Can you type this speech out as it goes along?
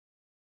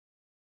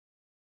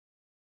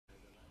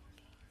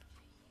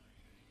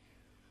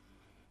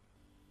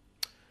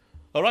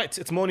All right,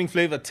 it's Morning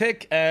Flavor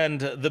Tech,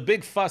 and the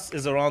big fuss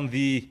is around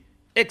the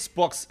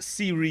Xbox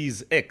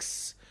Series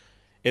X.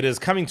 It is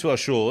coming to our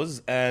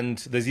shores, and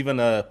there's even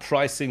a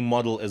pricing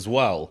model as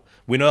well.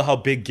 We know how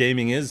big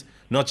gaming is,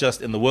 not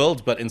just in the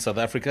world, but in South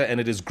Africa, and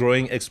it is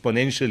growing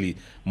exponentially.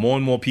 More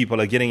and more people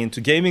are getting into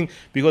gaming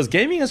because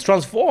gaming has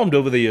transformed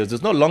over the years.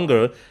 It's no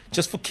longer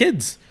just for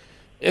kids,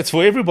 it's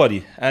for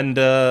everybody. And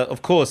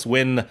of course,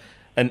 when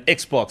an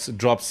Xbox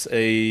drops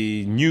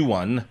a new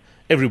one,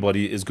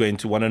 everybody is going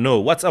to want to know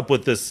what's up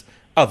with this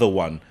other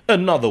one,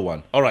 another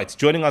one. All right,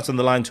 joining us on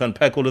the line to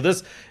unpack all of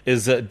this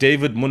is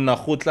David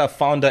Monnakgotla,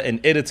 founder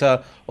and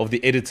editor of the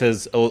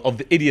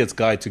Idiot's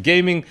Guide to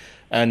Gaming,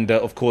 and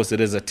of course, it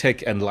is a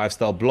tech and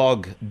lifestyle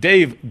blog.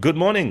 Dave, good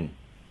morning.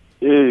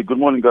 Hey, good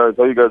morning, guys.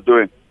 How you guys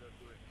doing?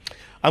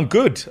 I'm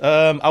good.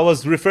 I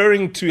was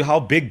referring to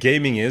how big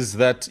gaming is,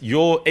 that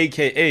your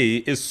AKA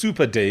is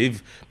Super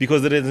Dave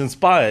because it is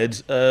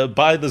inspired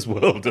by this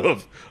world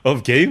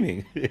of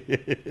gaming.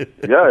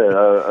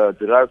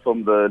 Derived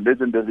from the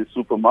legendary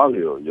Super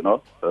Mario, you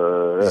know.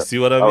 You see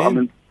what I mean?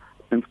 I'm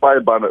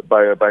inspired by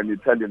an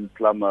Italian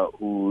plumber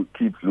who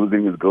keeps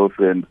losing his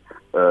girlfriend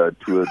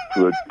to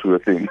a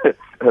thing,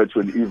 to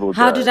an evil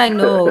guy. How did I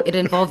know it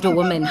involved a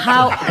woman?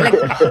 How? Like,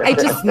 I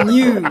just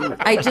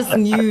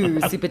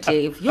knew, Super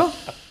Dave.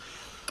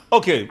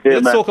 Okay, Yeah,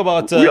 let's man. talk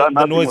about We are the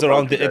nothing noise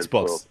around the without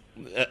you guys,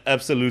 Xbox.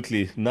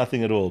 Absolutely,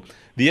 nothing at all.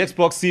 The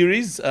Xbox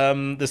Series,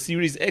 the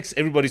Series X,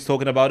 everybody's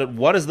talking about it.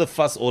 What is the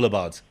fuss all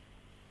about?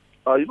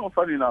 Funny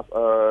enough,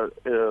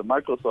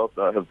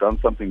 Microsoft have done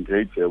something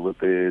great here with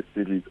the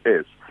Series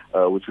S,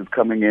 which is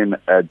coming in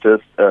at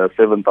just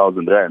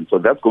 7,000 Rand. So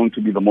that's going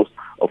to be the most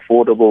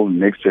affordable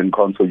next-gen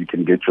console you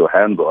can get your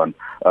hands on.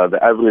 The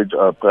average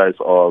price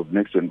of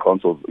next-gen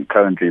consoles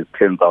currently is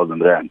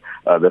 10,000 Rand.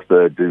 That's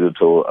the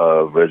digital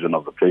version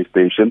of the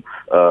PlayStation.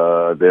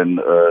 Then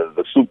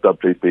the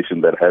souped-up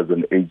PlayStation that has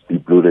an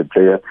HD Blu-ray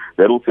player,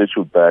 that will set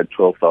you back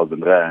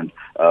 12,000 Rand.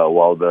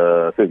 While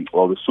the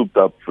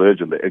souped-up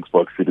version, the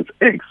Xbox Series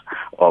X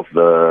of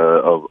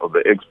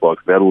the Xbox,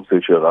 that will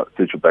set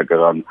you back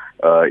around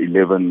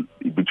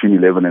between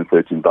 11 and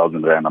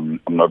 13,000 Rand.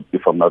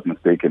 If I'm not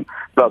mistaken.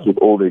 Plus, with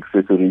all the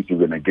accessories you're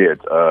gonna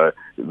get,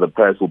 the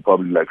price will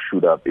probably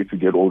shoot up. If you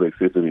get all the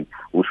accessories,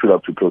 will shoot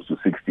up to close to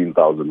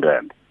 16,000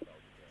 Rand.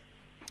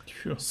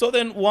 Sure. So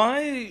then,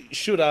 why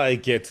should I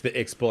get the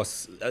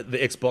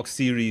Xbox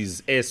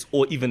Series S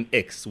or even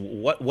X?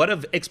 What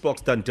have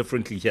Xbox done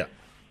differently here?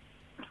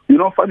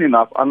 Funny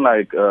enough,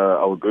 unlike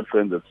our good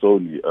friends at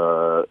Sony,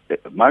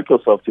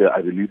 Microsoft here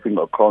are releasing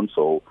a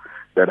console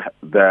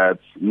that's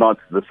not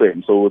the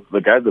same. So with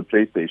the guys at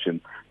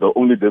PlayStation, the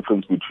only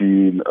difference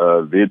between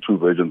their two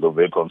versions of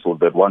their console,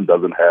 that one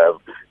doesn't have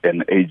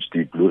an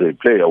HD Blu-ray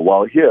player,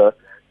 while here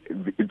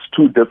it's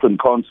two different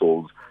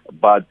consoles,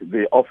 but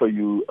they offer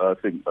you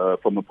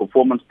from a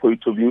performance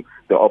point of view,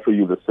 they offer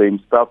you the same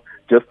stuff,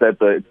 just that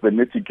it's the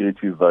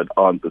nitty-gritties that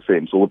aren't the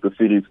same. So with the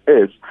Series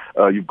S,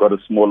 you've got a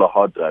smaller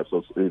hard drive,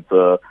 so it's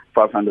a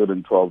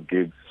 512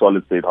 gig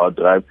solid-state hard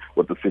drive.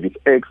 With the Series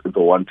X, it's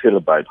a 1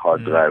 terabyte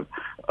hard drive.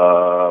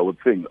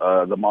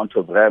 The amount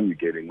of RAM you're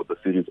getting with the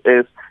Series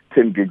S,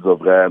 10 gigs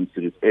of RAM,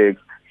 Series X,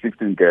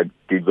 16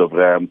 gigs of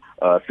RAM.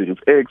 Series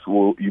X,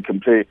 you can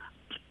play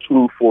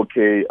two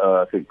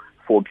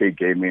 4K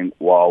gaming,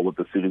 while with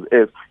the Series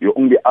S, you're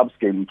only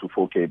upscaling to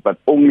 4K, but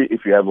only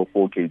if you have a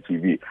 4K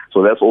TV.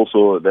 So that's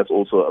also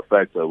a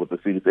factor. With the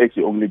Series X,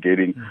 you're only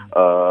getting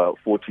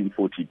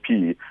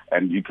 1440p,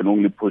 and you can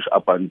only push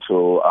up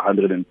until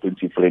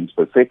 120 frames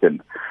per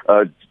second.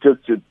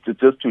 Just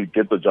to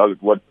get the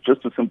jargon,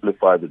 just to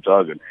simplify the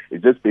jargon,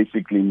 it just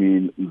basically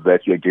means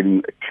that you're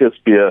getting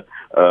crispier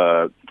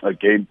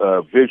game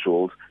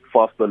visuals,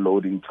 faster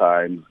loading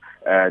times,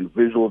 and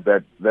visuals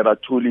that are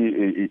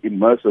truly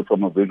immersive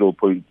from a visual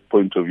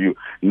point of view.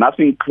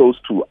 Nothing close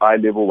to eye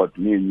level what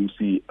me and you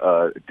see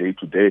day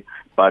to day,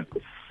 but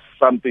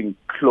something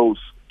close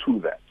to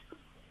that.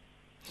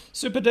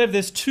 Super Dave,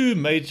 there's two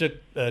major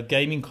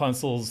gaming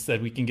consoles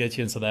that we can get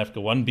here in South Africa.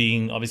 One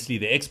being obviously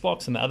the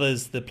Xbox, and the other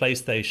is the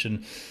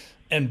PlayStation.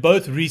 And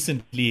both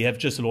recently have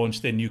just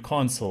launched their new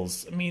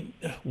consoles. I mean,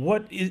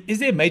 is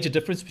there a major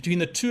difference between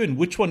the two, and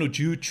which one would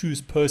you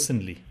choose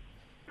personally?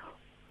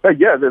 There's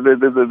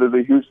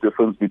a huge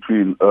difference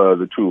between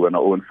the two.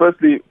 And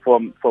firstly,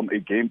 from a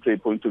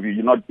gameplay point of view,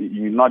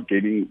 you're not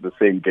getting the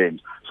same games.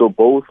 So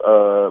both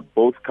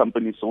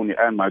companies, Sony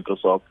and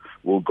Microsoft,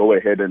 will go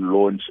ahead and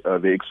launch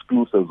the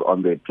exclusives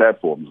on their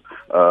platforms.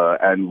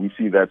 And we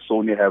see that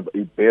Sony have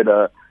a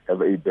better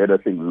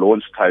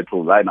launch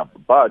title lineup.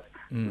 But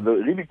the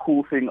really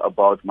cool thing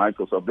about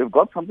Microsoft, they've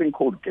got something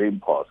called Game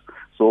Pass.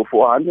 So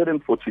for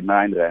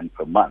 149 Rand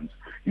per month,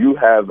 you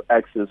have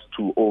access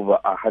to over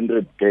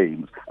 100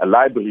 games, a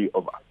library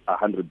of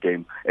 100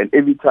 games. And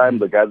every time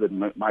the guys at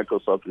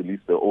Microsoft release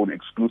their own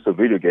exclusive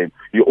video game,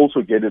 you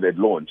also get it at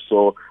launch.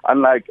 So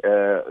unlike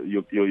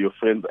your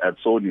friends at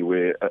Sony,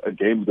 where a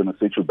game is going to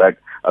set you back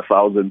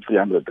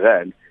 1,300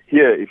 Rand,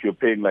 Here, if you're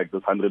paying like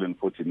this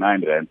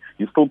 149 rand,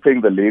 you're still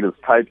paying the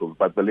latest titles,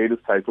 but the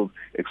latest titles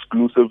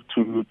exclusive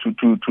to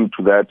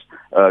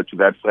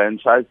that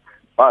franchise.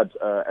 But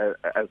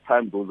as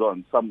time goes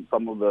on, some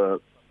of the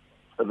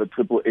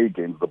triple A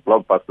games, the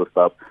blockbuster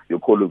stuff, your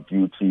Call of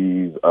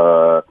Duties,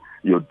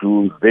 your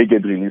Dooms, they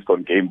get released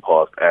on Game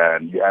Pass,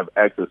 and you have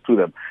access to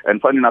them.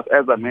 And funny enough,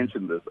 as I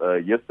mentioned this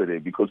yesterday,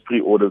 because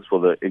pre-orders for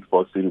the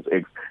Xbox Series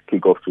X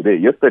kick off today.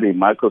 Yesterday,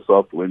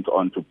 Microsoft went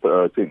on to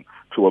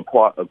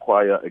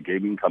acquire a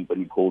gaming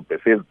company called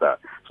Bethesda.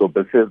 So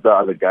Bethesda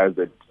are the guys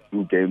that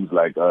do games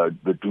like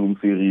the Doom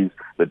series,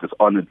 the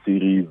Dishonored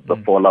series, the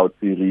Fallout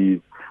series,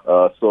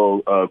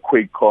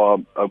 Quake.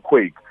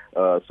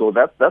 So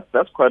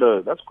that's quite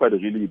a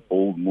really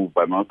bold move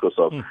by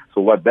Microsoft.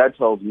 So what that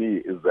tells me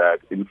is that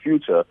in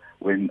future,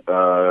 when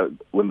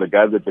the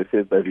guys at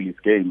Bethesda release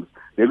games,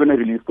 they're going to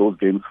release those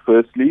games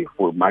firstly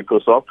for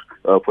Microsoft,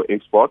 for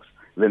Xbox.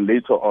 Then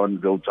later on,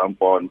 they'll jump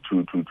on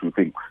to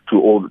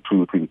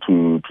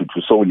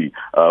Sony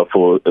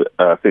for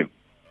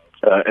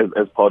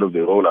as part of the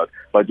rollout.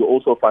 But you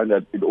also find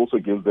that it also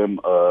gives them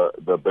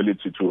the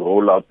ability to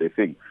roll out their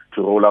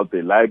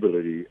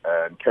library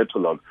and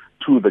catalog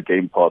to the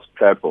Game Pass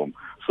platform.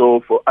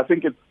 So I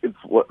think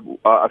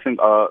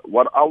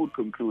what I would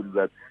conclude is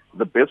that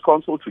the best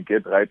console to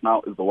get right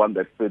now is the one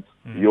that fits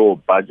your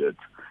budget.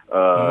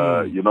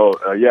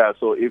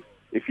 So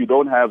if you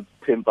don't have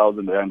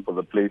 10,000 rand for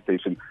the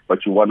PlayStation,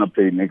 but you want to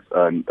play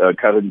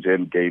current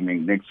gen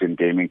gaming, next gen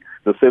gaming,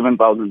 the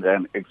 7,000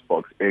 rand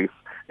Xbox X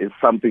is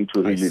something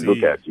to really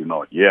look at.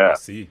 Yeah. I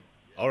see.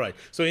 All right.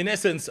 So in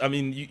essence, I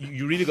mean,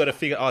 you really got to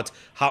figure out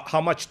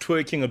how much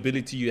twerking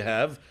ability you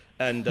have.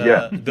 And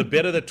the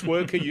better the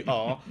twerker you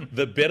are,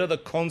 the better the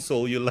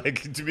console you're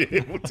likely to be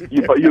able to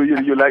get.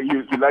 You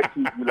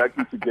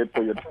likely to get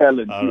for your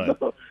talent. Right.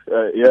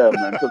 Yeah,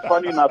 man. Because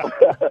funny enough,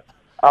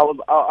 I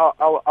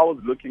was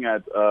looking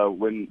at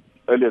when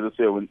earlier this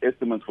year when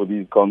estimates for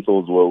these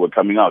consoles were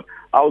coming out.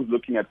 I was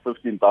looking at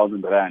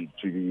 15,000 rand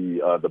to be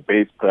the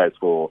base price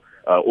for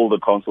all the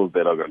consoles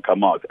that are going to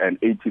come out, and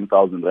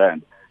 18,000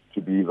 rand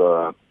to be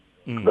the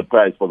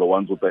price for the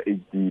ones with the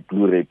HD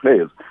Blu-ray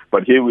players.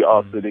 But here we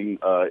are sitting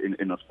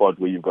in a spot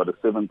where you've got a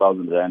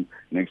 7,000 rand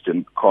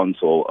next-gen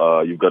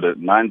console, you've got a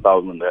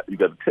 9,000, you've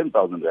got a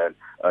 10,000 rand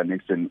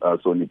next-gen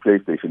Sony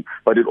PlayStation.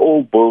 But it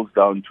all boils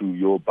down to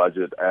your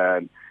budget,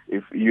 and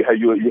if you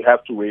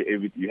have to weigh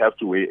everything, you have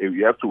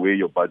to weigh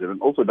your budget.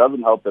 And also, it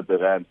doesn't help that the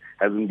rand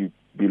hasn't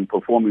been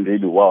performing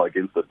really well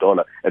against the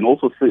dollar. And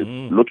also,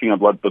 looking at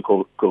what the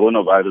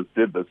coronavirus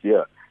did this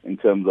year, in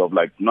terms of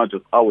like not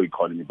just our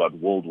economy but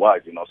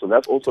worldwide, So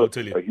that's also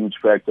a huge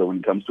factor when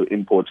it comes to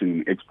importing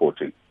and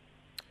exporting.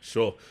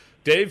 Sure.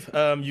 Dave,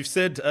 you've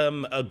said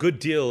a good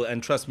deal,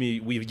 and trust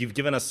me, you've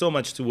given us so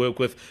much to work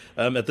with.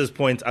 At this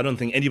point, I don't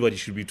think anybody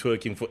should be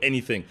twerking for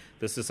anything.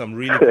 This is some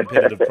really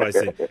competitive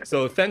pricing.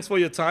 So thanks for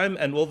your time,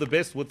 and all the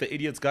best with the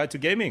Idiot's Guide to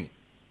Gaming.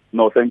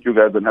 No, thank you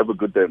guys, and have a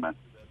good day, man.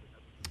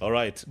 All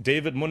right.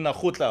 David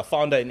Monnakgotla,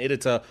 founder and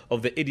editor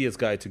of the Idiot's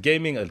Guide to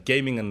Gaming, a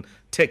gaming and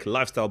tech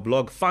lifestyle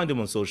blog. Find him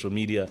on social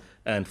media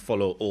and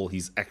follow all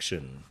his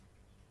action.